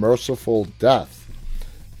her a merciful death.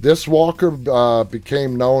 This walker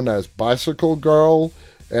became known as Bicycle Girl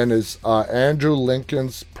and is Andrew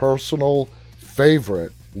Lincoln's personal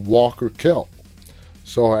favorite walker kill.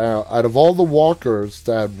 So out of all the walkers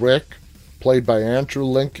that Rick, played by Andrew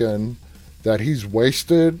Lincoln, that he's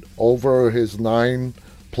wasted over his 9+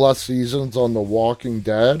 seasons on The Walking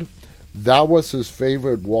Dead, that was his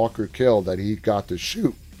favorite walker kill that he got to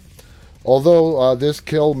shoot. Although this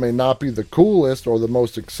kill may not be the coolest or the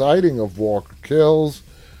most exciting of walker kills,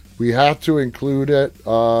 we had to include it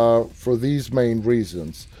for these main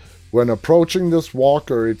reasons. When approaching this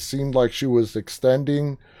walker, it seemed like she was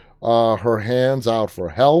extending her hands out for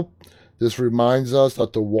help. This reminds us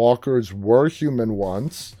that the walkers were human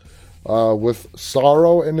once. With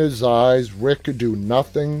sorrow in his eyes, Rick could do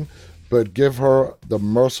nothing but give her the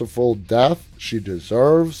merciful death she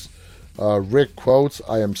deserves. Rick quotes,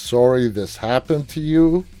 "I am sorry this happened to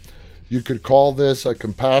you." You could call this a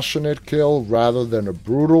compassionate kill rather than a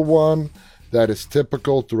brutal one that is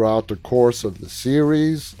typical throughout the course of the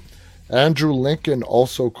series. Andrew Lincoln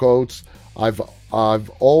also quotes, I've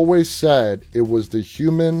always said it was the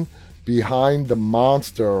human behind the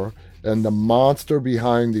monster and the monster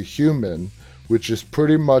behind the human, which is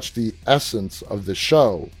pretty much the essence of the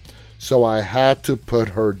show. So I had to put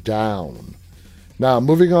her down." Now,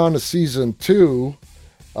 moving on to season 2,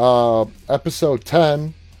 episode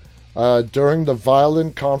 10, during the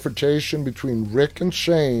violent confrontation between Rick and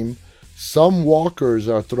Shane, some walkers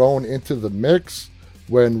are thrown into the mix.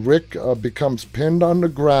 When Rick becomes pinned on the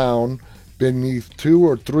ground beneath 2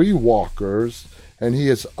 or 3 walkers, and he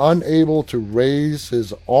is unable to raise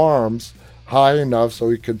his arms high enough, so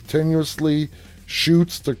he continuously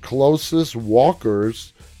shoots the closest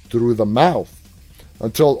walkers through the mouth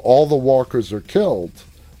until all the walkers are killed.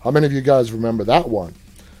 How many of you guys remember that one?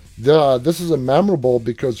 This is memorable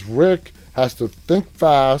because Rick has to think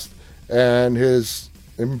fast, and his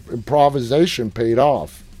improvisation paid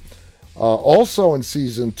off. Also in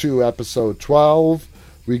season 2, episode 12,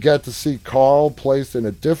 we get to see Carl placed in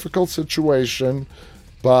a difficult situation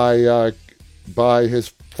by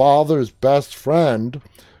his father's best friend,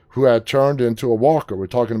 who had turned into a walker. We're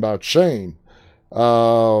talking about Shane.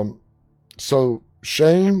 So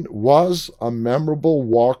Shane was a memorable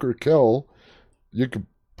walker kill. You could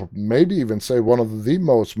maybe even say one of the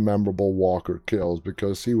most memorable walker kills,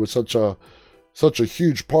 because he was such a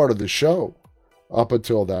huge part of the show up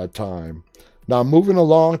until that time. Now, moving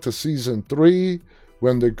along to season 3,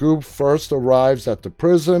 when the group first arrives at the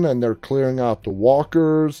prison and they're clearing out the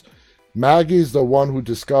walkers, Maggie's the one who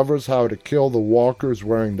discovers how to kill the walkers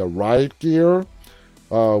wearing the riot gear,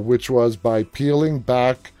 which was by peeling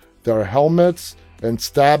back their helmets and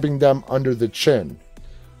stabbing them under the chin.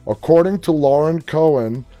 According to Lauren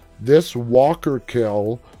Cohen, this walker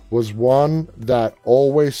kill was one that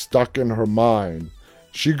always stuck in her mind.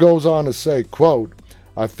 She goes on to say, quote,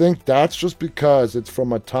 "I think that's just because it's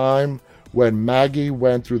from a time when Maggie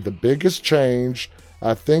went through the biggest change.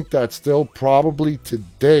 I think that's still probably to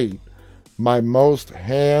date my most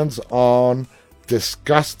hands-on,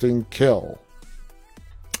 disgusting kill."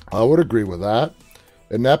 I would agree with that.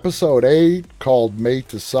 In episode 8, called Made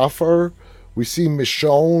to Suffer, we see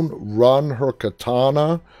Michonne run her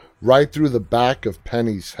katana right through the back of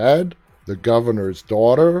Penny's head, the governor's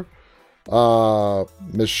daughter.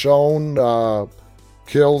 Michonne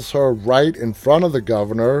kills her right in front of the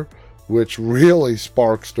governor, which really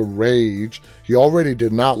sparks the rage. He already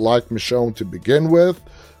did not like Michonne to begin with,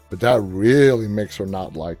 but that really makes her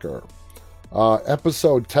not like her.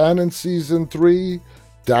 Episode 10 in season 3,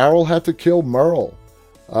 Daryl had to kill Merle.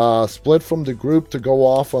 Split from the group to go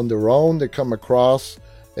off on their own, they come across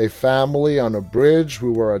a family on a bridge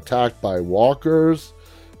who were attacked by walkers.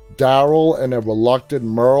 Daryl and a reluctant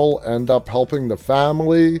Merle end up helping the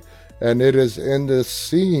family, and it is in this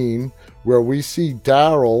scene where we see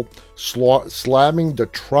Daryl slamming the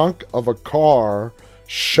trunk of a car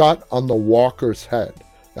shut on the walker's head.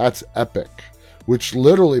 That's epic, which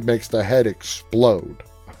literally makes the head explode.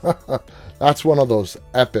 That's one of those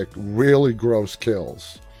epic, really gross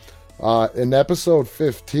kills. In episode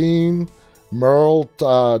 15, Merle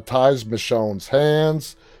ties Michonne's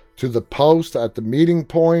hands to the post at the meeting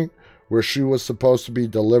point where she was supposed to be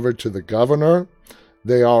delivered to the governor.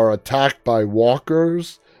 They are attacked by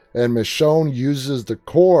walkers, and Michonne uses the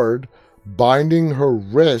cord binding her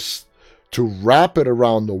wrist to wrap it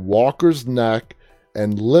around the walker's neck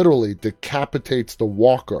and literally decapitates the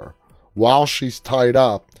walker while she's tied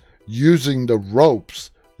up using the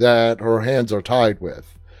ropes that her hands are tied with.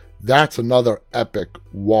 That's another epic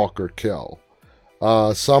walker kill.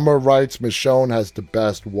 Summer writes Michonne has the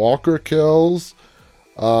best walker kills.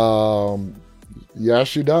 Yeah,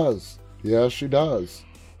 she does. Yeah, she does.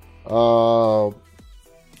 So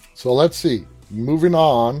let's see. Moving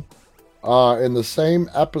on. In the same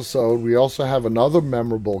episode, we also have another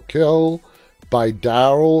memorable kill by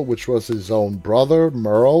Daryl, which was his own brother,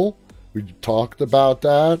 Merle. We talked about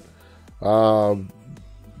that. Daryl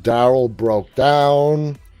broke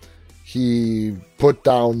down. He put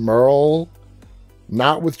down Merle,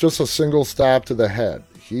 not with just a single stab to the head.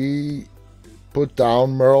 He put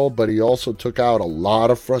down Merle, but he also took out a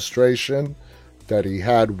lot of frustration that he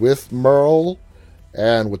had with Merle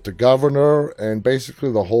and with the governor and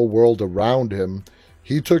basically the whole world around him.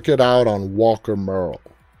 He took it out on Walker Merle.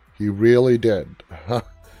 He really did.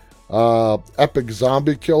 Epic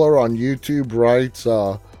Zombie Killer on YouTube writes,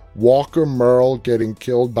 Walker Merle getting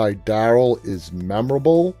killed by Daryl is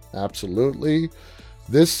memorable. Absolutely.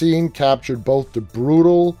 This scene captured both the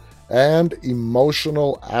brutal and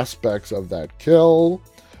emotional aspects of that kill.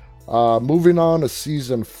 Moving on to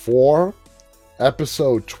season 4,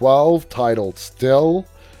 episode 12, titled Still.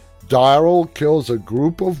 Daryl kills a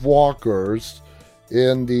group of walkers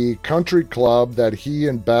in the country club that he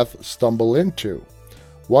and Beth stumble into.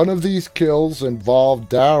 One of these kills involved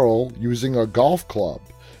Daryl using a golf club,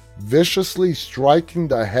 viciously striking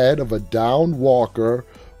the head of a downed walker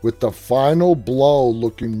with the final blow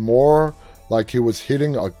looking more like he was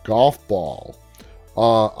hitting a golf ball.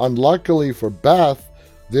 Unluckily for Beth,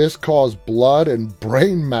 this caused blood and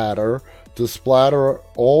brain matter to splatter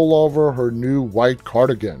all over her new white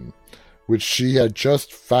cardigan, which she had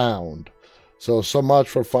just found. So much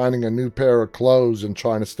for finding a new pair of clothes and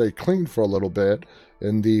trying to stay clean for a little bit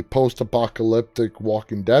in the post-apocalyptic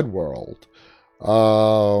Walking Dead world.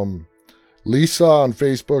 Lisa on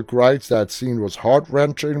Facebook writes that scene was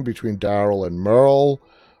heart-wrenching between Daryl and Merle.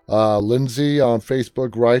 Lindsay on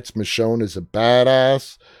Facebook writes Michonne is a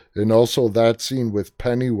badass, and also that scene with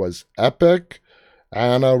Penny was epic.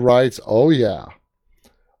 Anna writes, oh yeah.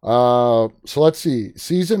 So let's see.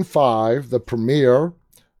 Season 5, the premiere,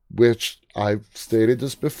 which I've stated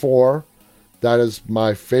this before, that is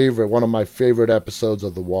my favorite, one of my favorite episodes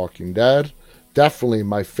of The Walking Dead. Definitely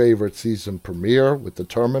my favorite season premiere with the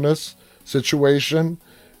Terminus situation.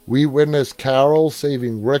 We witness Carol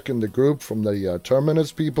saving Rick and the group from the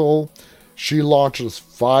Terminus people. She launches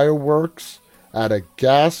fireworks at a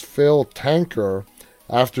gas-filled tanker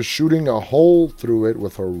after shooting a hole through it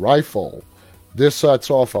with her rifle. This sets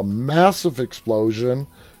off a massive explosion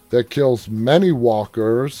that kills many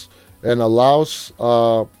walkers and allows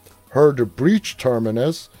her to breach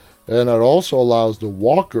Terminus, and it also allows the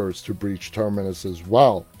walkers to breach Terminus as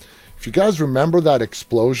well. If you guys remember that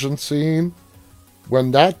explosion scene,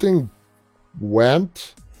 when that thing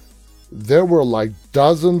went, there were like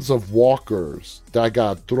dozens of walkers that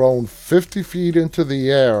got thrown 50 feet into the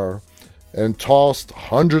air and tossed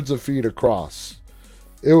hundreds of feet across.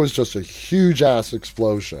 It was just a huge ass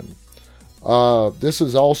explosion. This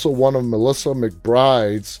is also one of Melissa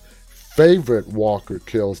McBride's favorite walker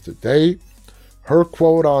kills to date. Her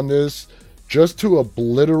quote on this, just to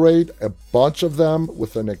obliterate a bunch of them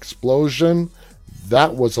with an explosion,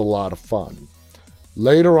 that was a lot of fun.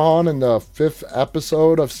 Later on in the 5th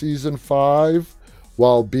episode of season 5,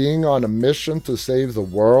 while being on a mission to save the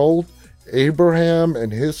world, Abraham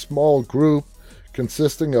and his small group,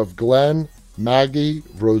 consisting of Glenn, Maggie,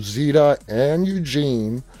 Rosita, and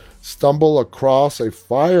Eugene, stumble across a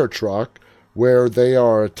fire truck where they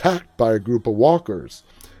are attacked by a group of walkers.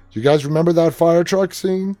 Do you guys remember that fire truck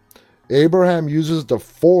scene? Abraham uses the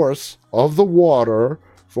force of the water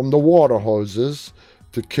from the water hoses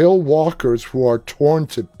to kill walkers who are torn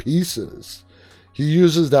to pieces. He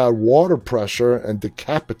uses that water pressure and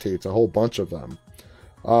decapitates a whole bunch of them.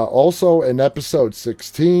 Also in episode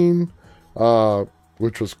 16,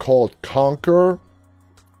 which was called Conquer,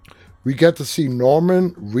 we get to see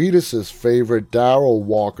Norman Reedus' favorite Daryl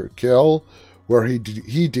Walker kill, where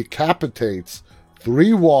he decapitates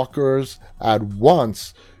 3 walkers at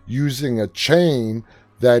once using a chain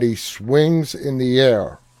that he swings in the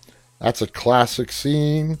air. That's a classic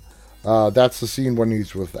scene. That's the scene when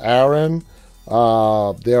he's with Aaron.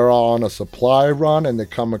 They're on a supply run and they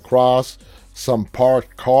come across some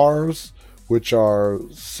parked cars, which are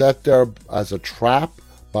set there as a trap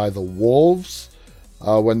by the wolves.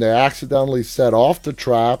 When they accidentally set off the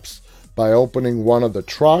traps by opening one of the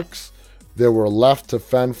trucks, they were left to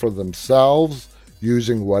fend for themselves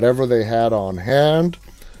using whatever they had on hand.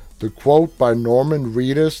 The quote by Norman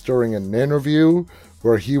Reedus during an interview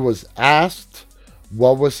where he was asked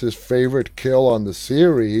what was his favorite kill on the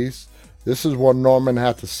series, this is what Norman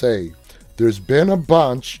had to say. There's been a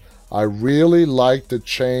bunch. I really liked the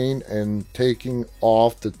chain and taking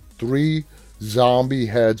off the 3 zombie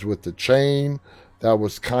heads with the chain. That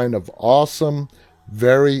was kind of awesome.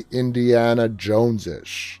 very Indiana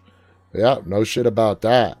Jones-ish. Yeah, no shit about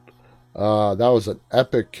that. That was an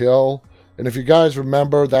epic kill. And if you guys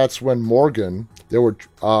remember, that's when Daryl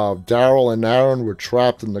and Aaron were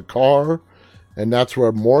trapped in the car. And that's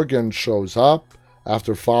where Morgan shows up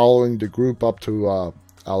after following the group up to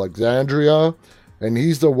Alexandria. And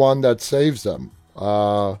he's the one that saves them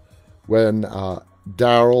when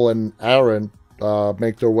Daryl and Aaron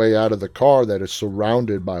make their way out of the car that is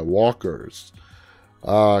surrounded by walkers.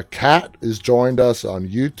 Kat has joined us on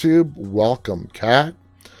YouTube. Welcome, Kat.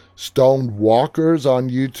 Stoned Walkers on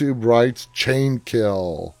YouTube writes, chain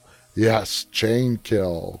kill. Yes, chain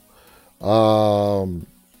kill.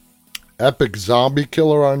 Epic Zombie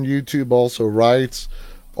Killer on YouTube also writes,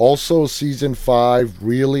 also season 5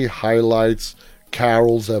 really highlights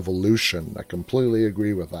Carol's evolution. I completely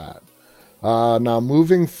agree with that. Now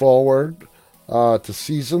moving forward to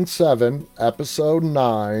season 7, episode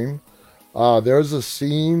 9, there's a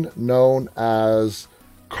scene known as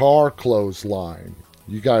Car Clothesline.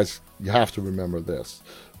 You guys, you have to remember this.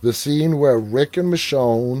 The scene where Rick and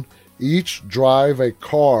Michonne each drive a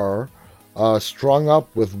car strung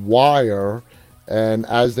up with wire, and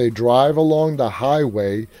as they drive along the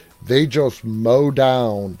highway, they just mow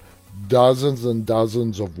down dozens and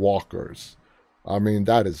dozens of walkers. I mean,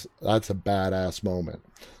 that's a badass moment.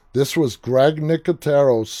 This was Greg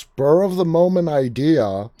Nicotero's spur of the moment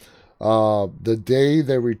idea the day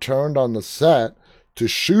they returned on the set to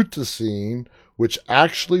shoot the scene, which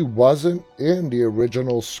actually wasn't in the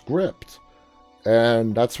original script.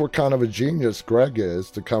 And that's what kind of a genius Greg is,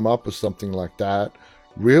 to come up with something like that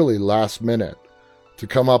really last minute, to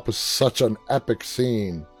come up with such an epic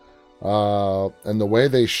scene. And the way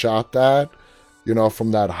they shot that, you know,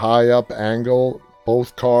 from that high up angle,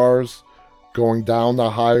 both cars going down the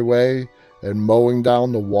highway and mowing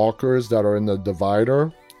down the walkers that are in the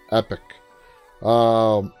divider, epic.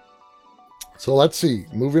 So let's see,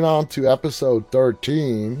 moving on to episode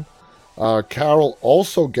 13, Carol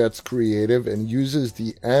also gets creative and uses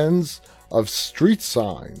the ends of street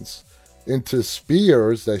signs into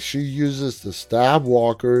spears that she uses to stab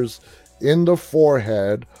walkers in the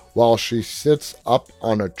forehead while she sits up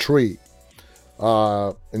on a tree.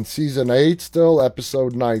 In season 8 still,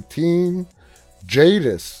 episode 19,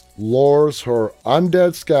 Jadis lures her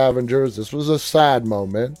undead scavengers. This was a sad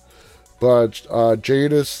moment, but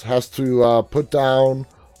Jadis has to put down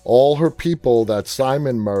all her people that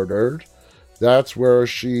Simon murdered. That's where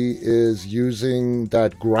she is using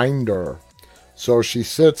that grinder. So she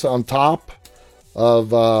sits on top of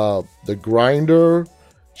the grinder.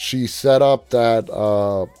 She set up that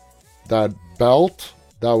belt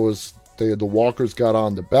that was the walkers got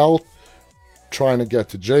on the belt, trying to get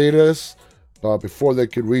to Jadis. But before they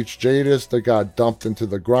could reach Jadis, they got dumped into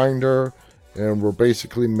the grinder and were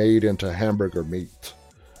basically made into hamburger meat.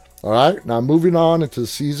 Alright, now moving on into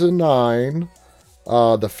season 9,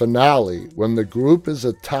 the finale, when the group is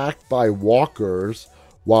attacked by walkers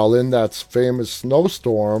while in that famous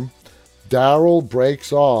snowstorm, Daryl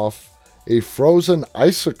breaks off a frozen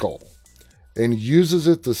icicle and uses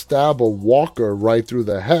it to stab a walker right through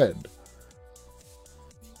the head.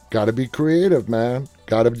 Gotta be creative, man.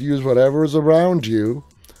 Gotta use whatever is around you.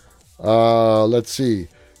 Let's see.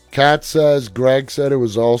 Kat says Greg said it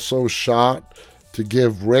was also shot to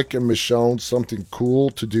give Rick and Michonne something cool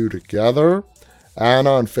to do together.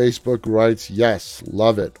 Anna on Facebook writes, yes,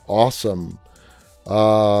 love it. Awesome.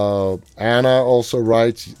 Anna also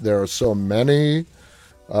writes, there are so many.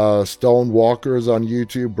 Stone Walkers on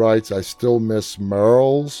YouTube writes, I still miss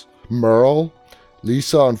Merle.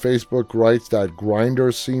 Lisa on Facebook writes that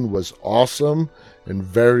grinder scene was awesome and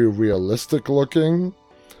very realistic looking.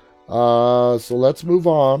 So let's move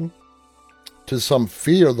on to some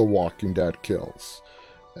Fear the Walking Dead kills.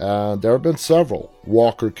 There have been several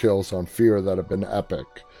Walker kills on Fear that have been epic.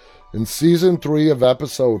 In season 3 of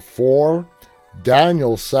episode 4,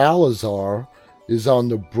 Daniel Salazar is on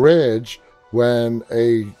the bridge when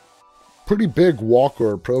a pretty big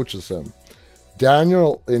walker approaches him.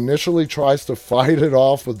 Daniel initially tries to fight it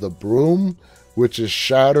off with the broom, which is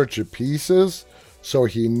shattered to pieces, so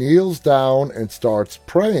he kneels down and starts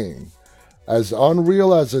praying. As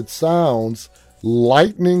unreal as it sounds,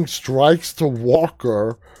 lightning strikes the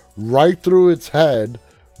walker right through its head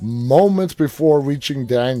moments before reaching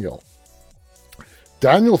Daniel.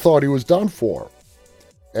 Daniel thought he was done for.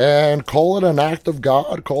 And call it an act of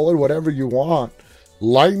God, call it whatever you want.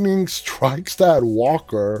 Lightning strikes that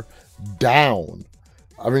walker down.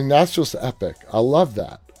 I mean, that's just epic. I love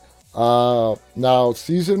that. Now,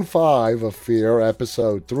 season 5 of Fear,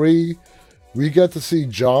 episode 3, we get to see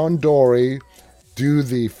John Dory do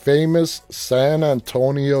the famous San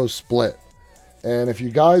Antonio split. And if you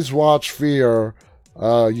guys watch Fear,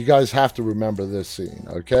 you guys have to remember this scene,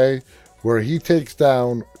 okay? Where he takes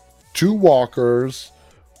down 2 walkers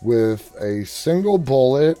with a single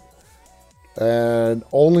bullet and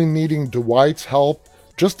only needing Dwight's help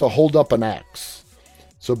just to hold up an axe.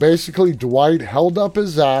 So basically, Dwight held up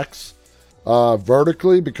his axe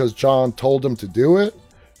vertically because John told him to do it.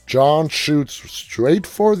 John shoots straight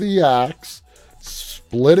for the axe,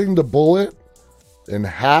 splitting the bullet in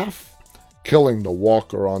half, killing the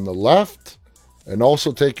walker on the left, and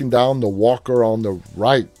also taking down the walker on the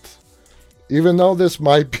right. Even though this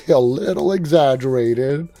might be a little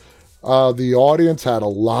exaggerated, the audience had a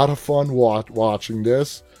lot of fun watching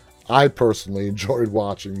this. I personally enjoyed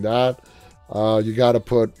watching that. You got to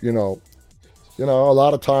put, a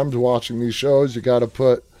lot of times watching these shows, you got to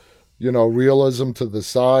put, realism to the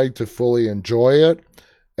side to fully enjoy it.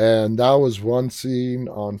 And that was one scene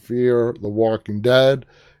on Fear the Walking Dead.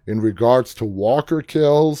 In regards to walker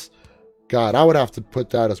kills, God, I would have to put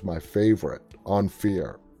that as my favorite on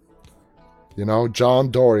Fear. John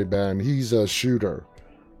Dory, man, he's a shooter.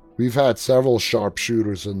 We've had several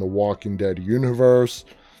sharpshooters in the Walking Dead universe.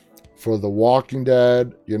 For the Walking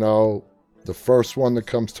Dead, the first one that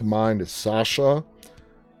comes to mind is Sasha.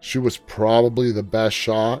 She was probably the best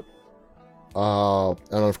shot. And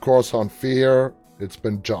of course on Fear, it's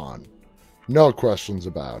been John. No questions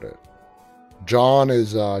about it. John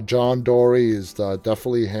Dory is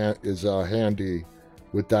definitely handy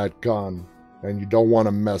with that gun, and you don't want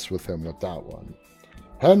to mess with him with that one.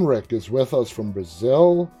 Henrik is with us from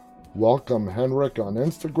Brazil. Welcome, Henrik, on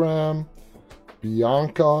Instagram.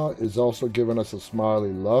 Bianca is also giving us a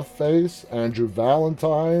smiley love face. Andrew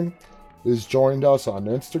Valentine is joined us on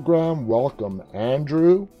Instagram. Welcome,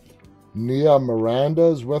 Andrew. Nia Miranda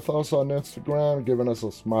is with us on Instagram, giving us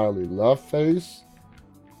a smiley love face.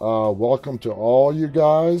 Welcome to all you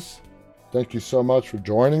guys. Thank you so much for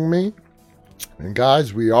joining me. And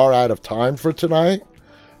guys, we are out of time for tonight.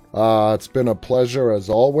 It's been a pleasure as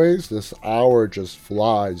always. This hour just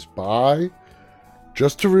flies by.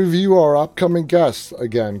 Just to review our upcoming guests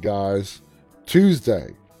again, guys.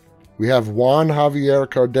 Tuesday, we have Juan Javier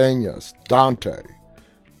Cardenas, Dante.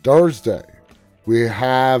 Thursday, we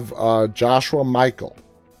have Joshua Michael,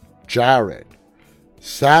 Jared.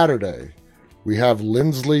 Saturday, we have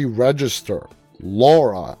Lindsley Register,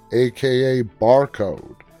 Laura, aka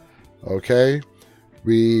Barcode. Okay,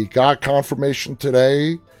 we got confirmation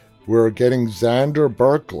today. We're getting Xander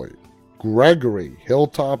Berkeley, Gregory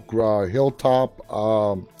Hilltop.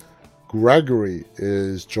 Gregory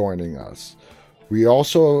is joining us. We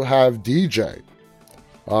also have DJ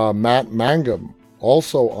Matt Mangum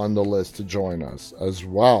also on the list to join us as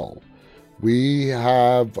well. We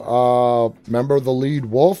have member of the Lead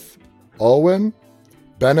Wolf, Owen.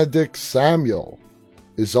 Benedict Samuel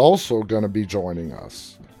is also going to be joining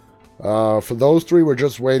us. For those 3, we're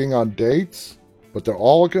just waiting on dates, but they're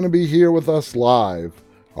all going to be here with us live.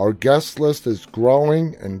 Our guest list is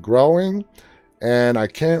growing and growing, and I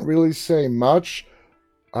can't really say much,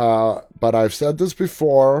 but I've said this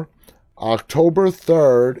before. October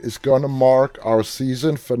 3rd is going to mark our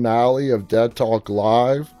season finale of Dead Talk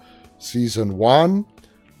Live, Season 1.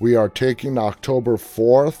 We are taking October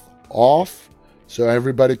 4th off so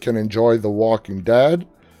everybody can enjoy The Walking Dead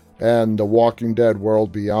and The Walking Dead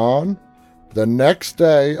World Beyond. The next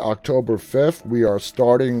day, October 5th, we are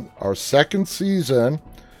starting our 2nd season,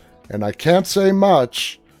 and I can't say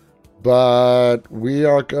much, but we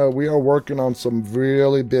are working on some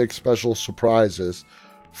really big special surprises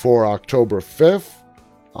for October 5th,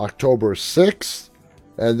 October 6th,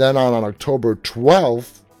 and then on October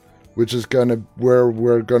 12th, which is where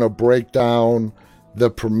we're gonna break down the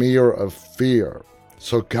premiere of Fear.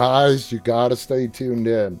 So guys, you gotta stay tuned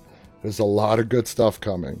in. There's a lot of good stuff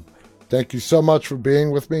coming. Thank you so much for being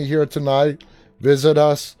with me here tonight. Visit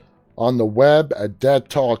us on the web at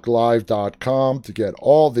deadtalklive.com to get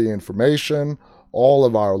all the information, all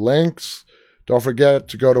of our links. Don't forget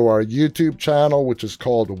to go to our YouTube channel, which is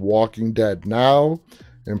called Walking Dead Now.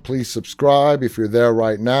 And please subscribe if you're there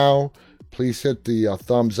right now. Please hit the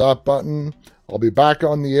thumbs up button. I'll be back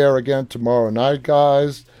on the air again tomorrow night,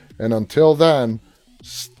 guys. And until then,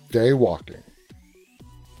 stay walking.